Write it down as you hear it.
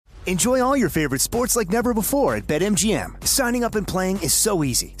Enjoy all your favorite sports like never before at BetMGM. Signing up and playing is so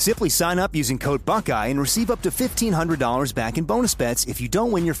easy. Simply sign up using code Buckeye and receive up to $1,500 back in bonus bets if you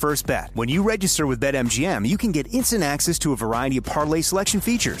don't win your first bet. When you register with BetMGM, you can get instant access to a variety of parlay selection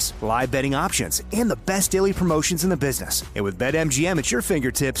features, live betting options, and the best daily promotions in the business. And with BetMGM at your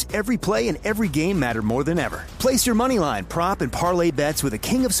fingertips, every play and every game matter more than ever. Place your moneyline, prop, and parlay bets with the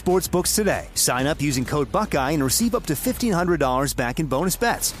king of sportsbooks today. Sign up using code Buckeye and receive up to $1,500 back in bonus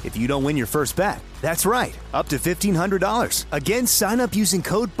bets if you don't win your first bet. That's right, up to $1,500. Again, sign up using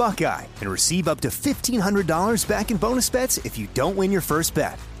code Buckeye and receive up to $1,500 back in bonus bets if you don't win your first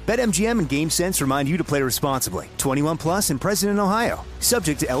bet. BetMGM and GameSense remind you to play responsibly. 21 plus and present in Ohio.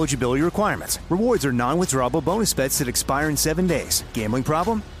 Subject to eligibility requirements. Rewards are non-withdrawable bonus bets that expire in 7 days. Gambling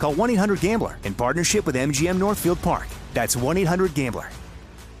problem? Call 1-800-GAMBLER in partnership with MGM Northfield Park. That's 1-800-GAMBLER.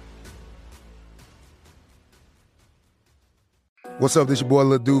 What's up, this your boy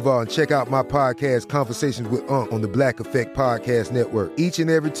Lil Duval, and check out my podcast, Conversations with Unc, on the Black Effect Podcast Network. Each and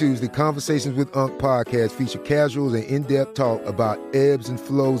every Tuesday, Conversations with Unc podcast feature casuals and in-depth talk about ebbs and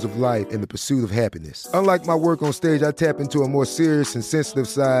flows of life and the pursuit of happiness. Unlike my work on stage, I tap into a more serious and sensitive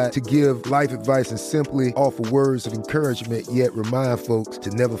side to give life advice and simply offer words of encouragement, yet remind folks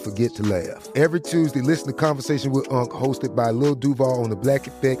to never forget to laugh. Every Tuesday, listen to Conversation with Unc, hosted by Lil Duval on the Black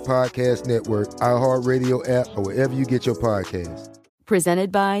Effect Podcast Network, iHeartRadio app, or wherever you get your podcasts.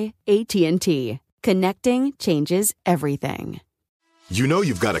 Presented by AT&T. Connecting changes everything. You know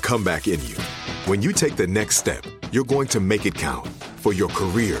you've got a comeback in you. When you take the next step, you're going to make it count. For your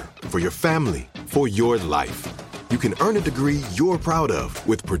career, for your family, for your life. You can earn a degree you're proud of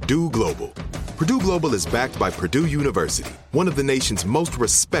with Purdue Global. Purdue Global is backed by Purdue University, one of the nation's most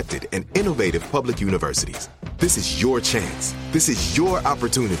respected and innovative public universities. This is your chance. This is your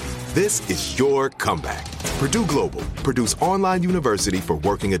opportunity. This is your comeback. Purdue Global, Purdue's online university for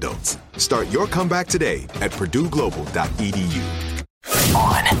working adults. Start your comeback today at purdueglobal.edu.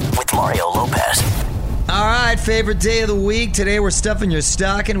 On with Mario Lopez. All right, favorite day of the week. Today we're stuffing your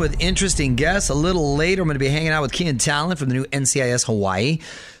stocking with interesting guests. A little later, I'm going to be hanging out with Keenan Talent from the new NCIS Hawaii.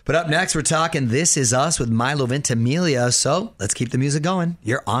 But up next, we're talking This Is Us with Milo Ventimiglia. So let's keep the music going.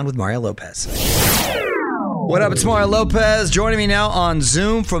 You're on with Mario Lopez. What up, it's Mario Lopez. Joining me now on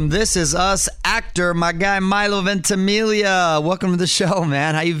Zoom from This Is Us, actor, my guy Milo Ventimiglia. Welcome to the show,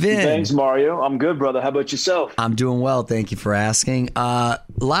 man. How you been? Thanks, Mario. I'm good, brother. How about yourself? I'm doing well. Thank you for asking. A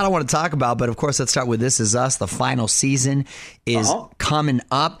lot I want to talk about, but of course, let's start with This Is Us. The final season is coming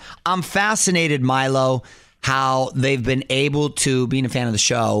up. I'm fascinated, Milo, how they've been able to, being a fan of the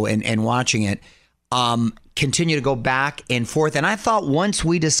show and watching it, continue to go back and forth. And I thought once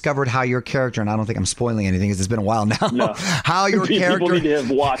we discovered how your character, and I don't think I'm spoiling anything because it's been a while now, no. how your character... People need to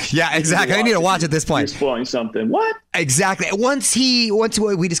have watched. Yeah, exactly. I need to watch at this point. You're spoiling something. What? Exactly. Once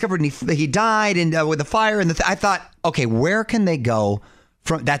we discovered he died and with the fire, and I thought, okay, where can they go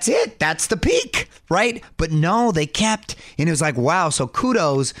from? That's it. That's the peak, right? But no, they kept, and it was like, wow. So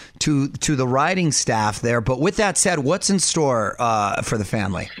kudos to the writing staff there. But with that said, what's in store for the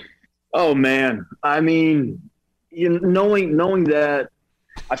family? Oh man, I mean, knowing that,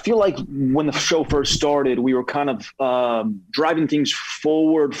 I feel like when the show first started, we were kind of driving things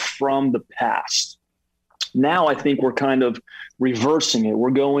forward from the past. Now I think we're kind of reversing it.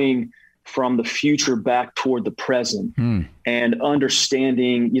 We're going from the future back toward the present and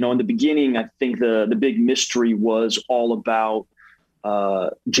understanding, in the beginning, I think the big mystery was all about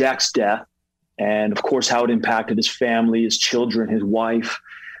Jack's death and of course how it impacted his family, his children, his wife.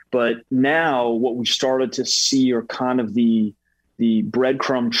 But now what we started to see are kind of the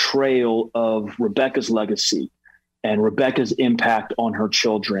breadcrumb trail of Rebecca's legacy and Rebecca's impact on her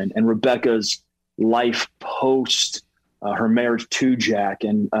children and Rebecca's life post her marriage to Jack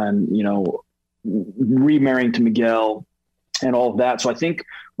and remarrying to Miguel and all of that. So I think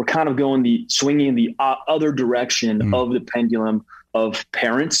we're kind of swinging in the other direction of the pendulum of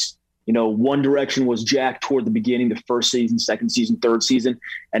parents. One direction was Jack toward the beginning, the first season, second season, third season.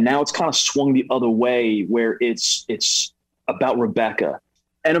 And now it's kind of swung the other way where it's about Rebecca.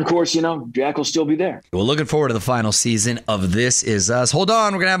 And of course, Jack will still be there. We're looking forward to the final season of This Is Us. Hold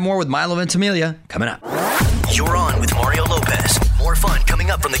on. We're going to have more with Milo Ventimiglia coming up. You're on with Mario Lopez. More fun coming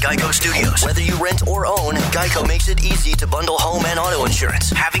up from the Geico Studios. Whether you rent or own, Geico makes it easy to bundle home and auto insurance.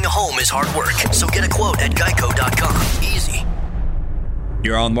 Having a home is hard work. So get a quote at geico.com. Easy.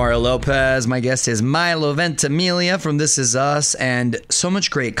 You're on Mario Lopez. My guest is Milo Ventimiglia from This Is Us, and so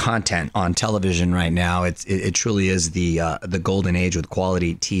much great content on television right now. It truly is the golden age with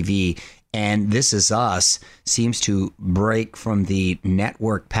quality TV. And This Is Us seems to break from the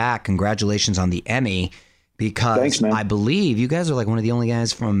network pack. Congratulations on the Emmy, because Thanks, man. I believe you guys are like one of the only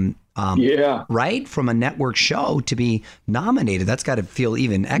guys from right from a network show to be nominated. That's got to feel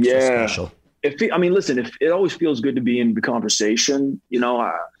even extra special. Listen, if it always feels good to be in the conversation,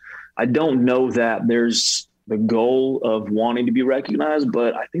 I don't know that there's the goal of wanting to be recognized,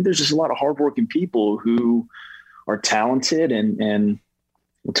 but I think there's just a lot of hardworking people who are talented and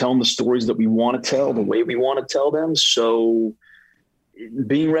will tell them the stories that we want to tell, the way we want to tell them. So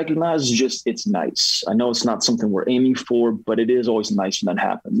being recognized is it's nice. I know it's not something we're aiming for, but it is always nice when that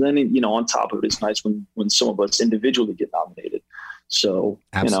happens. And then, on top of it, it's nice when some of us individually get nominated. So,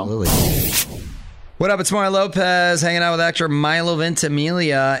 absolutely. What up? It's Mario Lopez hanging out with actor Milo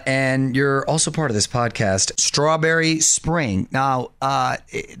Ventimiglia, and you're also part of this podcast, Strawberry Spring. Now,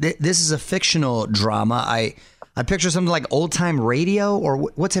 this is a fictional drama. I picture something like old time radio, or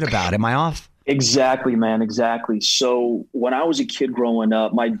what's it about? Am I off? Exactly, man. Exactly. So when I was a kid growing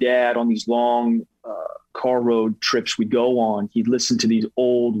up, my dad, on these long car road trips we'd go on, he'd listen to these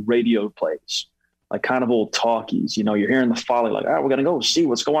old radio plays, like kind of old talkies. You're hearing the folly, like, all right, we're going to go see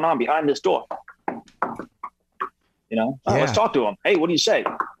what's going on behind this door. Let's talk to him. Hey, what do you say?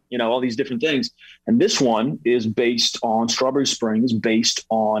 All these different things. And this one is based on Strawberry Spring, is based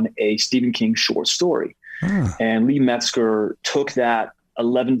on a Stephen King short story. And Lee Metzger took that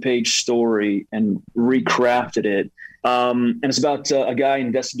 11-page story and recrafted it. And it's about a guy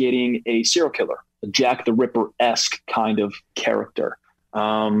investigating a serial killer, a Jack the Ripper-esque kind of character.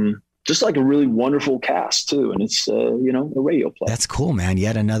 Just like a really wonderful cast too. And it's, a radio play. That's cool, man.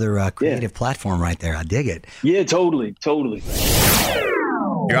 Yet another creative platform right there. I dig it. Yeah, totally.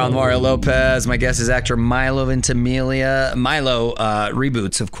 You're on Mario Lopez. My guest is actor Milo Ventimiglia. Milo,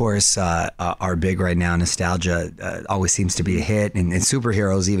 reboots, of course, are big right now. Nostalgia always seems to be a hit, and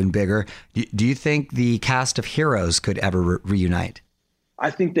superheroes even bigger. Do you think the cast of Heroes could ever reunite?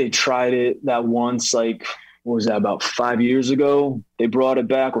 I think they tried it that once, like, what was that, about 5 years ago? They brought it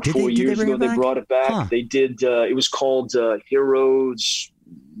back, or 4 years ago they brought it back. Huh. They did. It was called Heroes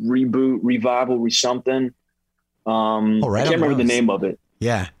Reboot, Revival, something. I can't remember the name of it.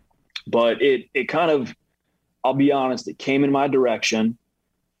 Yeah. But it kind of, I'll be honest, it came in my direction.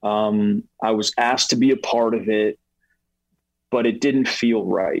 I was asked to be a part of it, but it didn't feel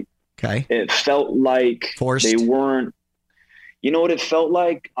right. Okay. It felt like forced. They weren't, you know what it felt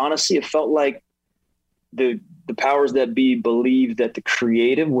like? Honestly, it felt like the powers that be believed that the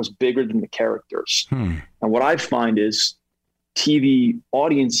creative was bigger than the characters. And what I find is TV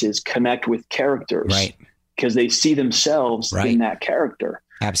audiences connect with characters. Right. Because they see themselves in that character.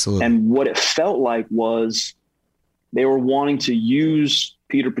 Absolutely. And what it felt like was they were wanting to use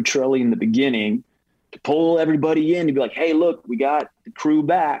Peter Petrelli in the beginning to pull everybody in to be like, hey, look, we got the crew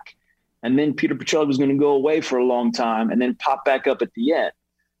back. And then Peter Petrelli was going to go away for a long time and then pop back up at the end.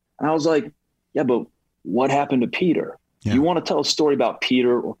 And I was like, yeah, but what happened to Peter? Yeah. You want to tell a story about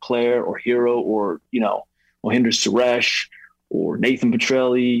Peter or Claire or Hero or, Mohinder Suresh or Nathan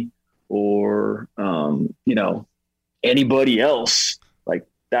Petrelli or, anybody else, like,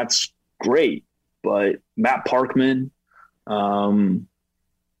 that's great. But Matt Parkman, I don't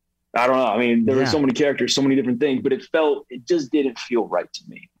know. I mean, there were so many characters, so many different things, but it just didn't feel right to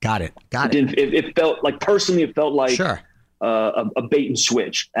me. Got it. It felt like, personally, it felt like a bait and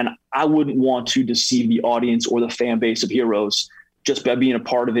switch. And I wouldn't want to deceive the audience or the fan base of Heroes just by being a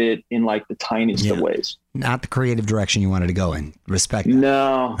part of it in like the tiniest of ways. Not the creative direction you wanted to go in. Respect that.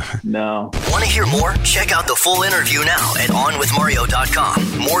 No. Want to hear more? Check out the full interview now at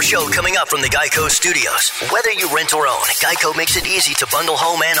onwithmario.com. More show coming up from the Geico Studios. Whether you rent or own, Geico makes it easy to bundle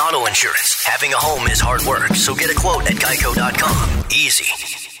home and auto insurance. Having a home is hard work, so get a quote at geico.com. Easy.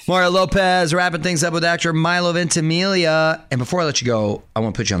 Mario Lopez wrapping things up with actor Milo Ventimiglia. And before I let you go, I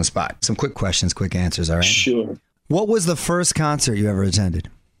want to put you on the spot. Some quick questions, quick answers, all right? Sure. What was the first concert you ever attended?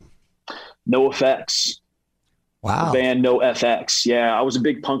 NoFX. Wow. The band NoFX. Yeah, I was a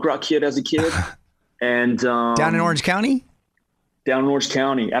big punk rock kid as a kid. And down in Orange County? Down in Orange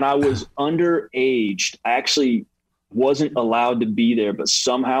County. And I was underage. I actually wasn't allowed to be there, but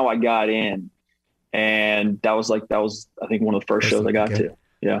somehow I got in. And that was I think one of the first shows I got to.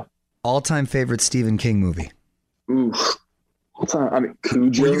 Yeah. All-time favorite Stephen King movie? Ooh.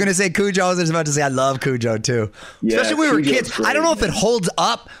 Cujo. Were you going to say Cujo? I was just about to say I love Cujo too. Yeah, especially when we were kids. Great, I don't know if it holds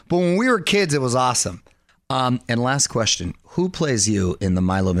up, but when we were kids, it was awesome. And last question. Who plays you in the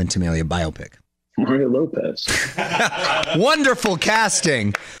Milo Ventimiglia biopic? Mario Lopez. Wonderful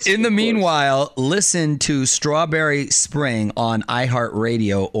casting. In the meanwhile, listen to Strawberry Spring on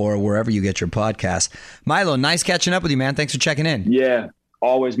iHeartRadio or wherever you get your podcasts. Milo, nice catching up with you, man. Thanks for checking in. Yeah,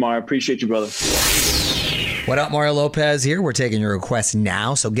 always, Mario. Appreciate you, brother. What up, Mario Lopez here. We're taking your requests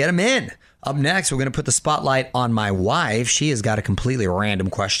now, so get them in. Up next, we're going to put the spotlight on my wife. She has got a completely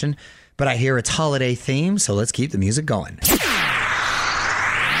random question, but I hear it's holiday themed, so let's keep the music going.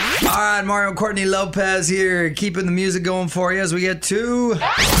 All right, Mario Courtney Lopez here, keeping the music going for you as we get to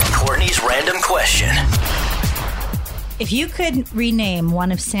Courtney's random question. If you could rename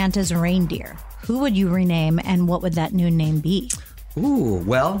one of Santa's reindeer, who would you rename and what would that new name be? Ooh,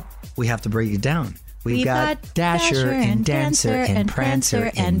 well, we have to break it down. We've got Dasher and Dancer and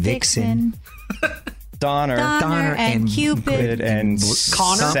Prancer and Vixen. Donner and Cupid and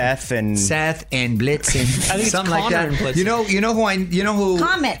Connor? Seth and I Blitzen. think it's Something Connor like that. and Blitzen. You know who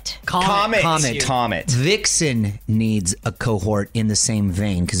Comet. Comet. Vixen needs a cohort in the same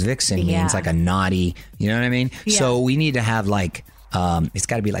vein because Vixen means like a naughty, you know what I mean? Yeah. So we need to have like, it's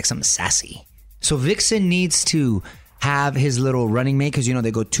got to be like something sassy. So Vixen needs to have his little running mate because, they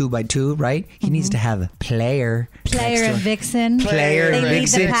go 2 by 2, right? He needs to have Player and Vixen. Player They and lead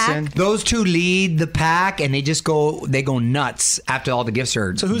Vixen. the pack. Those two lead the pack and they go nuts after all the gifts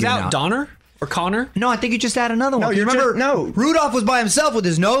are So who's given out? Donner or Connor? No, I think you just add another one. No, you remember? no. Rudolph was by himself with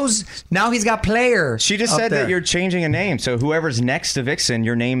his nose. Now he's got Player. She just up said there. that you're changing a name. So whoever's next to Vixen,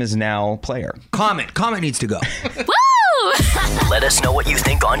 your name is now Player. Comet needs to go. Let us know what you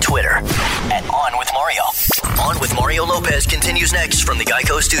think on Twitter at On With Mario. On With Mario Lopez continues next from the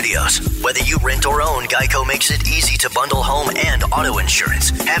Geico Studios. Whether you rent or own, Geico makes it easy to bundle home and auto insurance.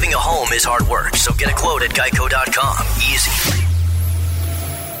 Having a home is hard work, so get a quote at geico.com. Easy.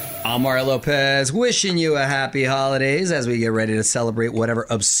 I'm Mario Lopez, wishing you a happy holidays as we get ready to celebrate whatever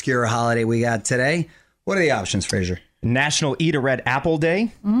obscure holiday we got today. What are the options, Fraser? National Eat a Red Apple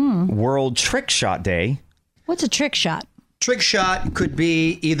Day. World Trick Shot Day. What's a trick shot? Trick shot could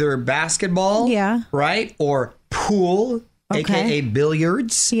be either basketball, right, or pool, aka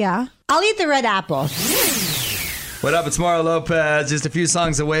billiards. Yeah. I'll eat the red apple. What up? It's Mario Lopez. Just a few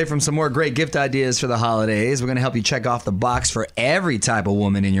songs away from some more great gift ideas for the holidays. We're going to help you check off the box for every type of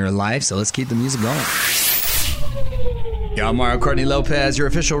woman in your life. So let's keep the music going. Yeah, I'm Mario Courtney Lopez, your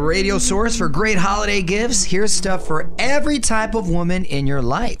official radio source for great holiday gifts. Here's stuff for every type of woman in your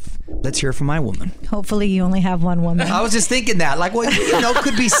life. Let's hear from my woman. Hopefully you only have one woman. I was just thinking that. Like, well,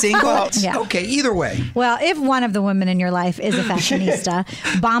 could be single. Yeah. Okay, either way. Well, if one of the women in your life is a fashionista,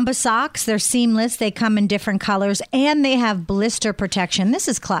 Bomba socks, they're seamless. They come in different colors and they have blister protection. This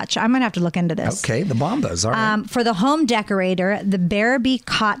is clutch. I'm going to have to look into this. Okay, the Bombas. All right. For the home decorator, the Bearby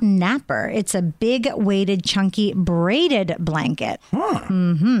Cotton Napper. It's a big, weighted, chunky, braided blanket.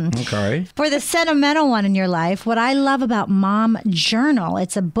 Okay. For the sentimental one in your life, what I love about Mom Journal,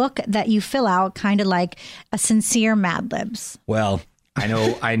 it's a book that you fill out kind of like a sincere Mad Libs. Well,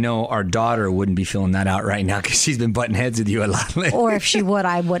 I know our daughter wouldn't be filling that out right now because she's been butting heads with you a lot lately. Or if she would,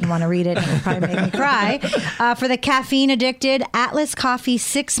 I wouldn't want to read it. It would probably make me cry. For the caffeine addicted, Atlas Coffee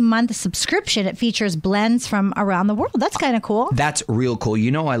 6-month subscription. It features blends from around the world. That's kind of cool. That's real cool.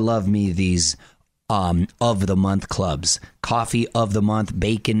 I love me these of the month clubs. Coffee of the month,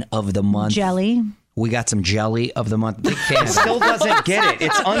 bacon of the month. Jelly. We got some jelly of the month. Big fan. Still doesn't get it.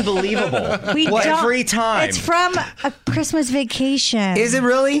 It's unbelievable. Every time. It's from a Christmas vacation. Is it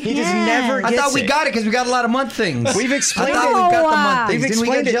really? He just never gets I thought we it. got it because we got a lot of month things. We've explained I thought it. we got the month things. We've Didn't we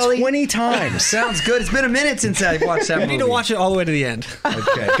explained get it jelly? 20 times. Sounds good. It's been a minute since I watched that movie. You need to watch it all the way to the end.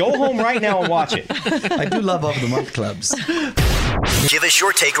 Okay. Go home right now and watch it. I do love of the month clubs. Give us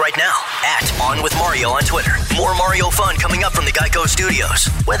your take right now at On With Mario on Twitter. More Mario fun coming up from the Geico Studios.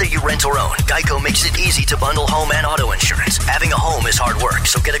 Whether you rent or own, Geico makes it easy to bundle home and auto insurance. Having a home is hard work,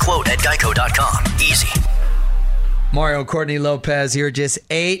 so get a quote at geico.com. Easy. Mario Courtney Lopez here, just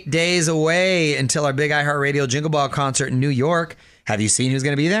 8 days away until our big iHeartRadio Jingle Ball concert in New York. Have you seen who's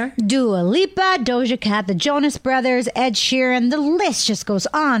going to be there? Dua Lipa, Doja Cat, the Jonas Brothers, Ed Sheeran. The list just goes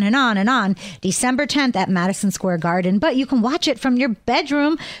on and on and on. December 10th at Madison Square Garden. But you can watch it from your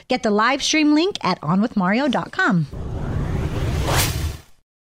bedroom. Get the live stream link at onwithmario.com.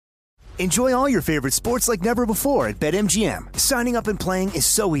 Enjoy all your favorite sports like never before at BetMGM. Signing up and playing is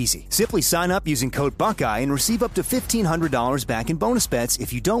so easy. Simply sign up using code Buckeye and receive up to $1,500 back in bonus bets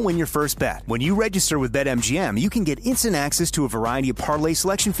if you don't win your first bet. When you register with BetMGM, you can get instant access to a variety of parlay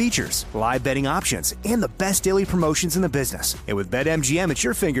selection features, live betting options, and the best daily promotions in the business. And with BetMGM at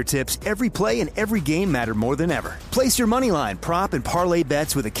your fingertips, every play and every game matter more than ever. Place your moneyline, prop, and parlay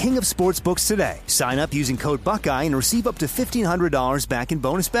bets with the king of sportsbooks today. Sign up using code Buckeye and receive up to $1,500 back in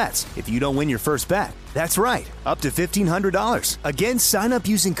bonus bets if you don't win your first bet. That's right, up to $1,500. Again, sign up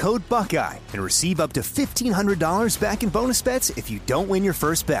using code Buckeye and receive up to $1,500 back in bonus bets if you don't win your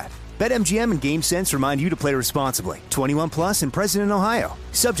first bet. BetMGM and GameSense remind you to play responsibly. 21 plus and present in Ohio.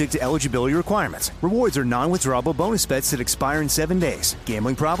 Subject to eligibility requirements. Rewards are non-withdrawable bonus bets that expire in 7 days.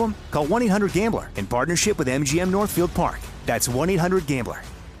 Gambling problem? Call 1-800-GAMBLER in partnership with MGM Northfield Park. That's 1-800-GAMBLER.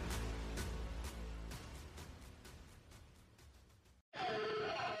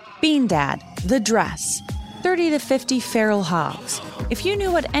 Bean Dad, The Dress, 30 to 50 Feral Hogs. If you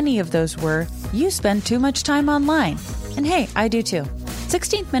knew what any of those were, you spend too much time online. And hey, I do too.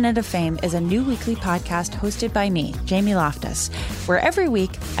 16th Minute of Fame is a new weekly podcast hosted by me, Jamie Loftus, where every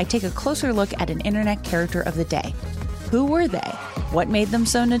week I take a closer look at an internet character of the day. Who were they? What made them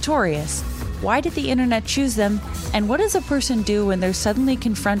so notorious? Why did the internet choose them? And what does a person do when they're suddenly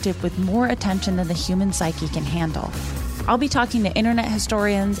confronted with more attention than the human psyche can handle? I'll be talking to internet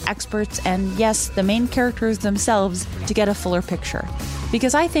historians, experts, and yes, the main characters themselves to get a fuller picture.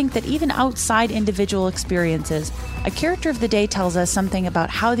 Because I think that even outside individual experiences, a character of the day tells us something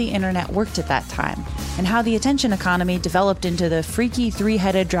about how the internet worked at that time, and how the attention economy developed into the freaky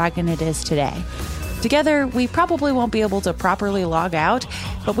three-headed dragon it is today. Together, we probably won't be able to properly log out,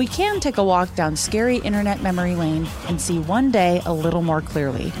 but we can take a walk down scary internet memory lane and see one day a little more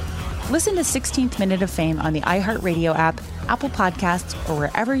clearly. Listen to 16th Minute of Fame on the iHeartRadio app, Apple Podcasts, or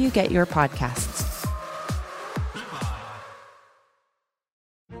wherever you get your podcasts.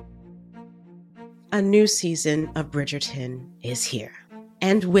 A new season of Bridgerton is here.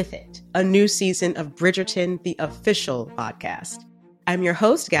 And with it, a new season of Bridgerton, the official podcast. I'm your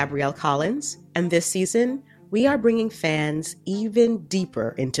host, Gabrielle Collins, and this season, we are bringing fans even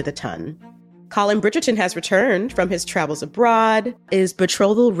deeper into the ton. Colin Bridgerton has returned from his travels abroad. Is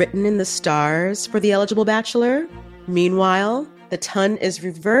betrothal written in the stars for the eligible bachelor? Meanwhile, the ton is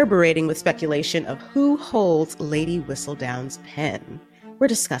reverberating with speculation of who holds Lady Whistledown's pen. We're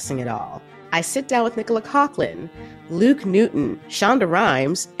discussing it all. I sit down with Nicola Coughlan, Luke Newton, Shonda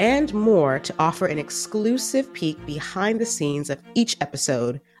Rhimes, and more to offer an exclusive peek behind the scenes of each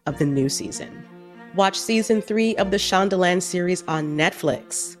episode of the new season. Watch season 3 of the Shondaland series on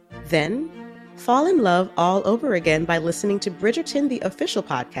Netflix. Then, fall in love all over again by listening to Bridgerton, the official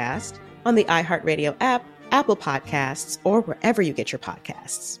podcast, on the iHeartRadio app, Apple Podcasts, or wherever you get your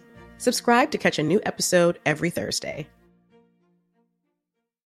podcasts. Subscribe to catch a new episode every Thursday.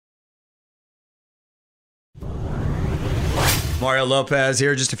 Mario Lopez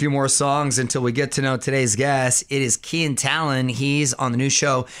here. Just a few more songs until we get to know today's guest. It is Kian Talon. He's on the new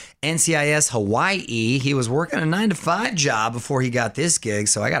show NCIS Hawaii. He was working a 9-to-5 job before he got this gig,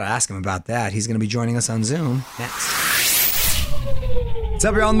 so I got to ask him about that. He's going to be joining us on Zoom next. What's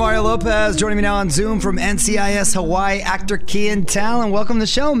up, y'all? I'm Mario Lopez. Joining me now on Zoom from NCIS Hawaii, actor Kian Talon. Welcome to the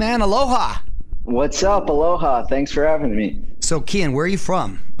show, man. Aloha. What's up? Aloha. Thanks for having me. So, Kian, where are you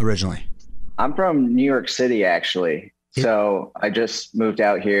from originally? I'm from New York City, actually. So I just moved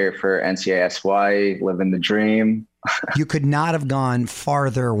out here for NCIS Hawaii, living the dream. You could not have gone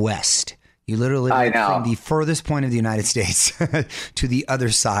farther west. You literally went from the furthest point of the United States to the other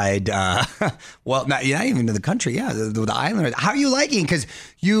side. Well, not even to the country. Yeah, the island. How are you liking? Because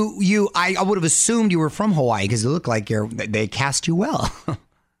I would have assumed you were from Hawaii because you look like they cast you well.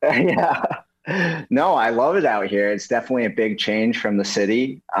 Yeah. No, I love it out here. It's definitely a big change from the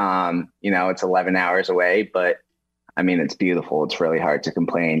city. It's 11 hours away, but I mean, it's beautiful. It's really hard to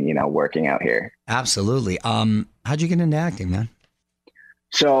complain, working out here. Absolutely. How'd you get into acting, man?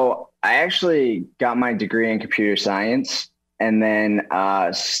 So I actually got my degree in computer science and then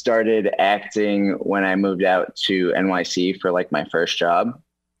started acting when I moved out to NYC for like my first job.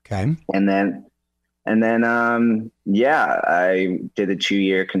 Okay. And then I did a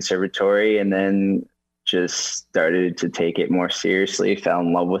 2-year conservatory and then just started to take it more seriously, fell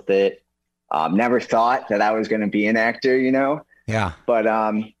in love with it. Never thought that I was going to be an actor, Yeah. But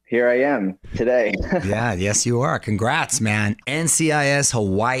here I am today. Yeah, yes, you are. Congrats, man. NCIS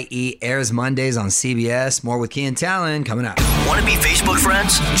Hawaii airs Mondays on CBS. More with Kian Talon coming up. Want to be Facebook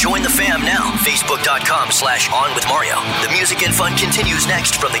friends? Join the fam now. Facebook.com/OnWithMario. The music and fun continues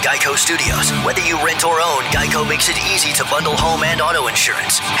next from the Geico Studios. Whether you rent or own, Geico makes it easy to bundle home and auto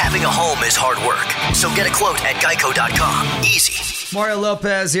insurance. Having a home is hard work. So get a quote at Geico.com. Easy. Mario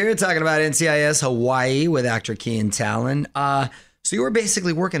Lopez here talking about NCIS Hawaii with actor Kian Talon. So you were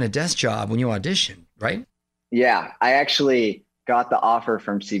basically working a desk job when you auditioned, right? Yeah, I actually got the offer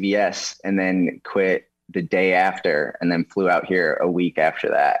from CBS and then quit the day after and then flew out here a week after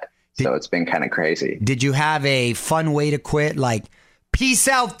that. So it's been kind of crazy. Did you have a fun way to quit? Like, peace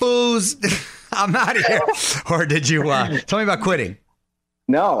out, fools. I'm out of here. Or did you tell me about quitting?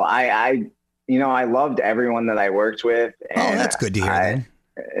 No, I loved everyone that I worked with. And that's good to hear.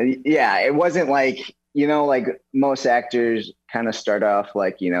 Yeah, it wasn't like like most actors kind of start off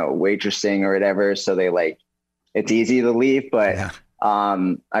like, waitressing or whatever. So they it's easy to leave, but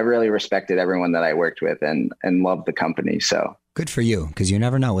I really respected everyone that I worked with and loved the company. So good for you, because you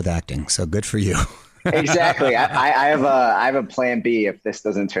never know with acting. So good for you. Exactly. I have a plan B if this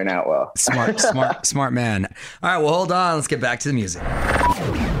doesn't turn out well. Smart man. All right, well, hold on. Let's get back to the music.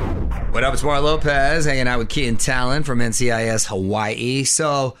 What up? It's Mario Lopez hanging out with Keaton Talon from NCIS Hawaii.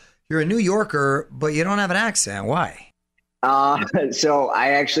 So you're a New Yorker, but you don't have an accent. Why? So I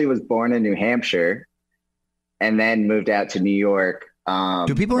actually was born in New Hampshire and then moved out to New York.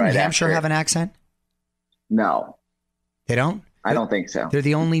 Do people in New Hampshire have an accent? No. They don't? I don't think so. They're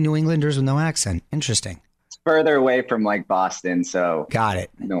the only New Englanders with no accent. Interesting. It's further away from Boston, so got it.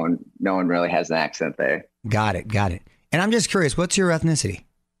 No one really has an accent there. Got it. And I'm just curious, what's your ethnicity?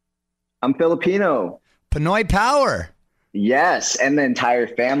 I'm Filipino. Pinoy power. Yes, and the entire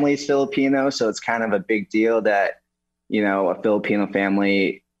family's Filipino, so it's kind of a big deal that a Filipino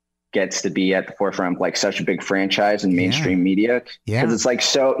family gets to be at the forefront of such a big franchise in mainstream media. Yeah, because it's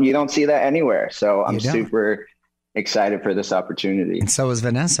so you don't see that anywhere. So I'm super excited for this opportunity. And so is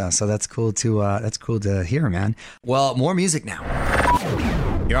Vanessa. So that's cool to hear, man. Well, more music now.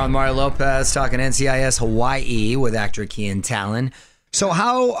 You're on Mario Lopez talking NCIS Hawaii with actor Keaton Talon. So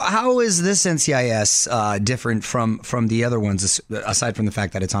how is this NCIS different from the other ones, aside from the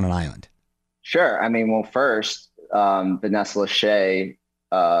fact that it's on an island? Sure. I mean, well, first, Vanessa Lachey,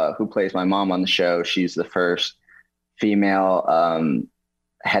 who plays my mom on the show, she's the first female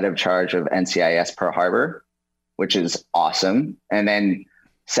head of charge of NCIS Pearl Harbor, which is awesome. And then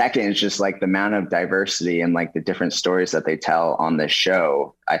second is just the amount of diversity and the different stories that they tell on this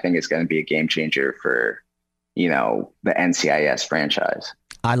show. I think it's going to be a game changer for, the NCIS franchise.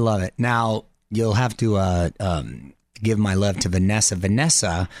 I love it. Now you'll have to give my love to Vanessa.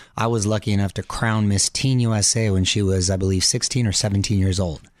 Vanessa, I was lucky enough to crown Miss Teen USA when she was, I believe, 16 or 17 years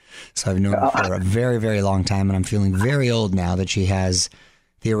old. So I've known her for a very, very long time, and I'm feeling very old now that she has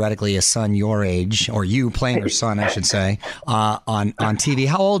theoretically a son your age, or you playing her son, I should say, on TV.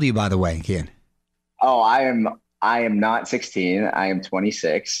 How old are you, by the way, Keaton? Oh, I am not 16. I am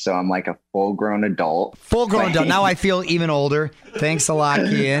 26. So I'm a full-grown adult. Full-grown adult. Now I feel even older. Thanks a lot,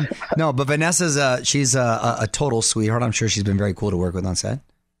 Keaton. No, but Vanessa's she's a total sweetheart. I'm sure she's been very cool to work with on set.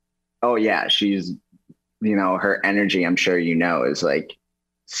 Oh yeah, she's her energy, I'm sure is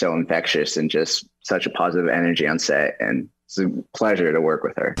so infectious and just such a positive energy on set, and it's a pleasure to work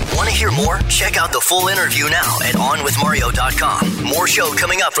with her. Want to hear more? Check out the full interview now at onwithmario.com. More show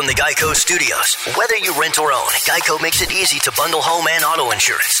coming up from the Geico Studios. Whether you rent or own, Geico makes it easy to bundle home and auto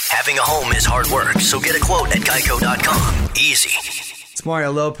insurance. Having a home is hard work, so get a quote at geico.com. Easy. It's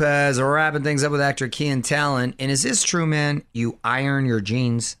Mario Lopez. We're wrapping things up with actor Keaton Talon. And is this true, man? You iron your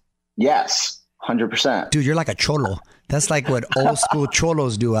jeans? Yes, 100%. Dude, you're like a cholo. That's like what old school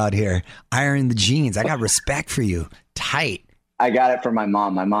cholos do out here. Iron the jeans. I got respect for you. Tight. I got it from my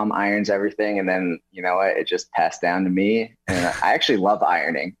mom. My mom irons everything, and then it just passed down to me. And I actually love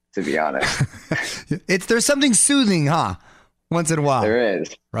ironing, to be honest. There's something soothing, huh? Once in a while. There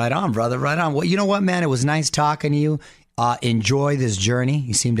is. Right on, brother. Right on. Well, you know what, man? It was nice talking to you. Enjoy this journey.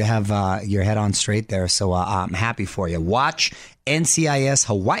 You seem to have your head on straight there, so I'm happy for you. Watch NCIS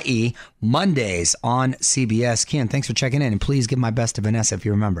Hawaii Mondays on CBS. Keaton, thanks for checking in, and please give my best to Vanessa if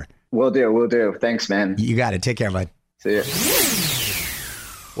you remember. Will do. Thanks, man. You got it. Take care, bud. See ya.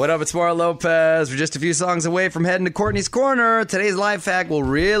 What up? It's Mario Lopez. We're just a few songs away from heading to Courtney's Corner. Today's life hack will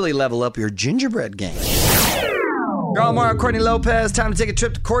really level up your gingerbread game. You're on Mario, Courtney Lopez. Time to take a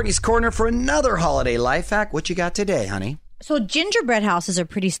trip to Courtney's Corner for another holiday life hack. What you got today, honey? So gingerbread houses are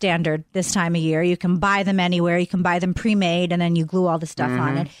pretty standard this time of year. You can buy them anywhere. You can buy them pre-made, and then you glue all the stuff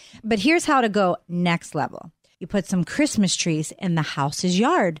on it. But here's how to go next level. You put some Christmas trees in the house's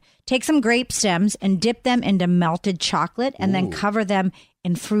yard. Take some grape stems and dip them into melted chocolate and then cover them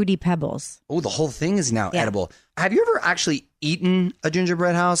in Fruity Pebbles. Oh, the whole thing is now edible. Have you ever actually eaten a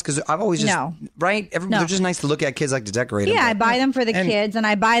gingerbread house? Because I've always just, right? They're just nice to look at. Kids like to decorate them. Yeah, I buy them for the kids, and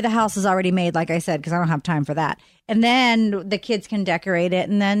I buy the houses already made, like I said, because I don't have time for that. And then the kids can decorate it.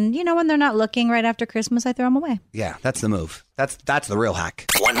 And then, when they're not looking right after Christmas, I throw them away. Yeah, that's the move. That's the real hack.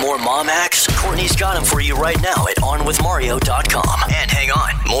 Want more mom hacks? Courtney's got them for you right now at onwithmario.com. And hang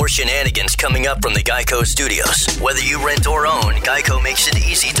on, more shenanigans coming up from the Geico Studios. Whether you rent or own, Geico makes it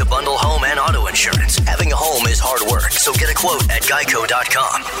easy to bundle home and auto insurance. Having a home is hard work, so get a quote at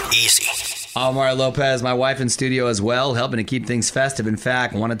geico.com. Easy. I'm Mario Lopez, my wife in studio as well, helping to keep things festive. In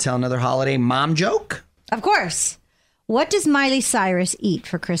fact, want to tell another holiday mom joke? Of course. What does Miley Cyrus eat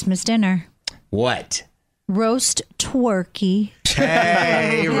for Christmas dinner? What? Roast twerky.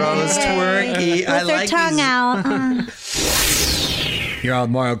 Hey, roast twerky. With I her like tongue these. out. You're on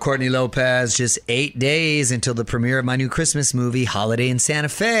with Mario Courtney Lopez. Just 8 days until the premiere of my new Christmas movie, Holiday in Santa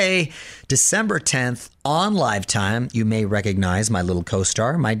Fe, December 10th on Lifetime. You may recognize my little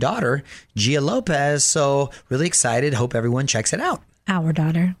co-star, my daughter, Gia Lopez. So really excited. Hope everyone checks it out. Our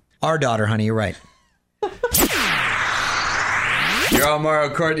daughter. Our daughter, honey. You're right. You're on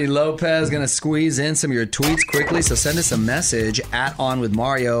Mario Courtney Lopez. Going to squeeze in some of your tweets quickly. So send us a message at On With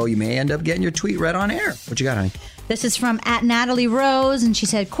Mario. You may end up getting your tweet read on air. What you got, honey? This is from at Natalie Rose, and she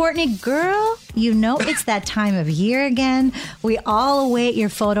said, Courtney, girl, you know it's that time of year again. We all await your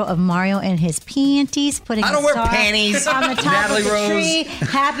photo of Mario in his panties, putting I don't a wear star panties. on the top Natalie of the Rose. tree.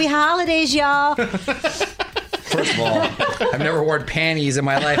 Happy holidays, y'all. First of all, I've never worn panties in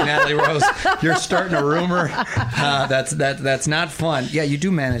my life, Natalie Rose. You're starting a rumor. That's not fun. Yeah, you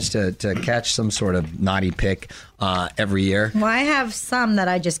do manage to catch some sort of naughty pic every year. Well, I have some that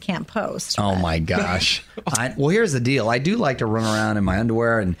I just can't post. Oh my gosh. Well, here's the deal. I do like to run around in my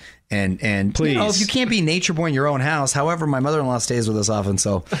underwear and Please. You know, if you can't be nature boy in your own house. However, my mother-in-law stays with us often,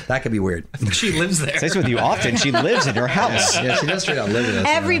 so that could be weird. She lives there. Stays with you often. She lives in your house. Yeah, she does straight out live with us.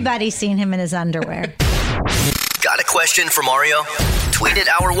 Everybody's seen him in his underwear. Got a question for Mario? Tweet it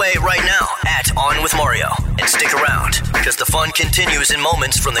our way right now at On With Mario. And stick around, because the fun continues in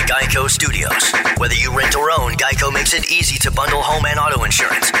moments from the Geico Studios. Whether you rent or own, Geico makes it easy to bundle home and auto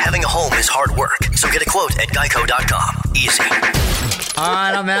insurance. Having a home is hard work, so get a quote at geico.com. Easy. All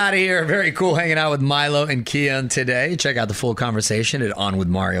right, I'm out of here. Very cool hanging out with Milo and Kian today. Check out the full conversation at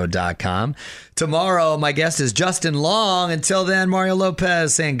onwithmario.com. Tomorrow, my guest is Justin Long. Until then, Mario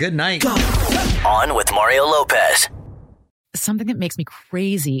Lopez saying good night. On with Mario Lopez. Something that makes me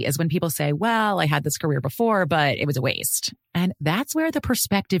crazy is when people say, well, I had this career before, but it was a waste. And that's where the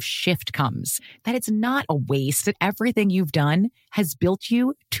perspective shift comes, that it's not a waste, that everything you've done has built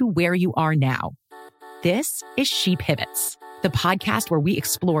you to where you are now. This is She Pivots, the podcast where we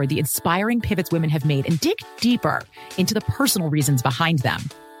explore the inspiring pivots women have made and dig deeper into the personal reasons behind them.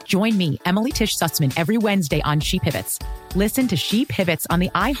 Join me, Emily Tish Sussman, every Wednesday on She Pivots. Listen to She Pivots on the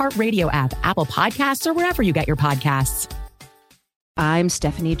iHeartRadio app, Apple Podcasts, or wherever you get your podcasts. I'm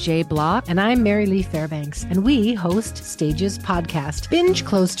Stephanie J. Block. And I'm Mary Lee Fairbanks. And we host Stages Podcast. Binge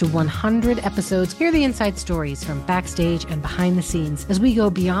close to 100 episodes. Hear the inside stories from backstage and behind the scenes as we go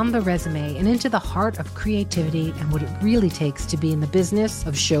beyond the resume and into the heart of creativity and what it really takes to be in the business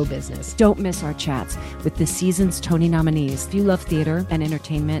of show business. Don't miss our chats with the season's Tony nominees. If you love theater and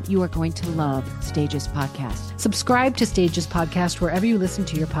entertainment, you are going to love Stages Podcast. Subscribe to Stages Podcast wherever you listen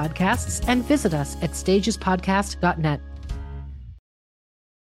to your podcasts and visit us at stagespodcast.net.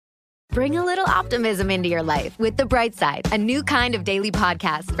 Bring a little optimism into your life with The Bright Side, a new kind of daily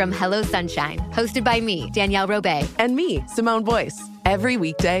podcast from Hello Sunshine, hosted by me, Danielle Robay. And me, Simone Boyce. Every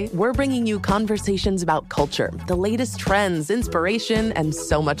weekday, we're bringing you conversations about culture, the latest trends, inspiration, and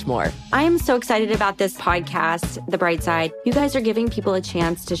so much more. I am so excited about this podcast, The Bright Side. You guys are giving people a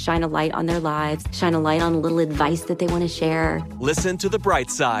chance to shine a light on their lives, shine a light on a little advice that they want to share. Listen to The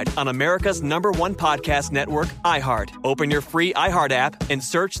Bright Side on America's #1 podcast network, iHeart. Open your free iHeart app and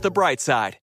search The Bright Side.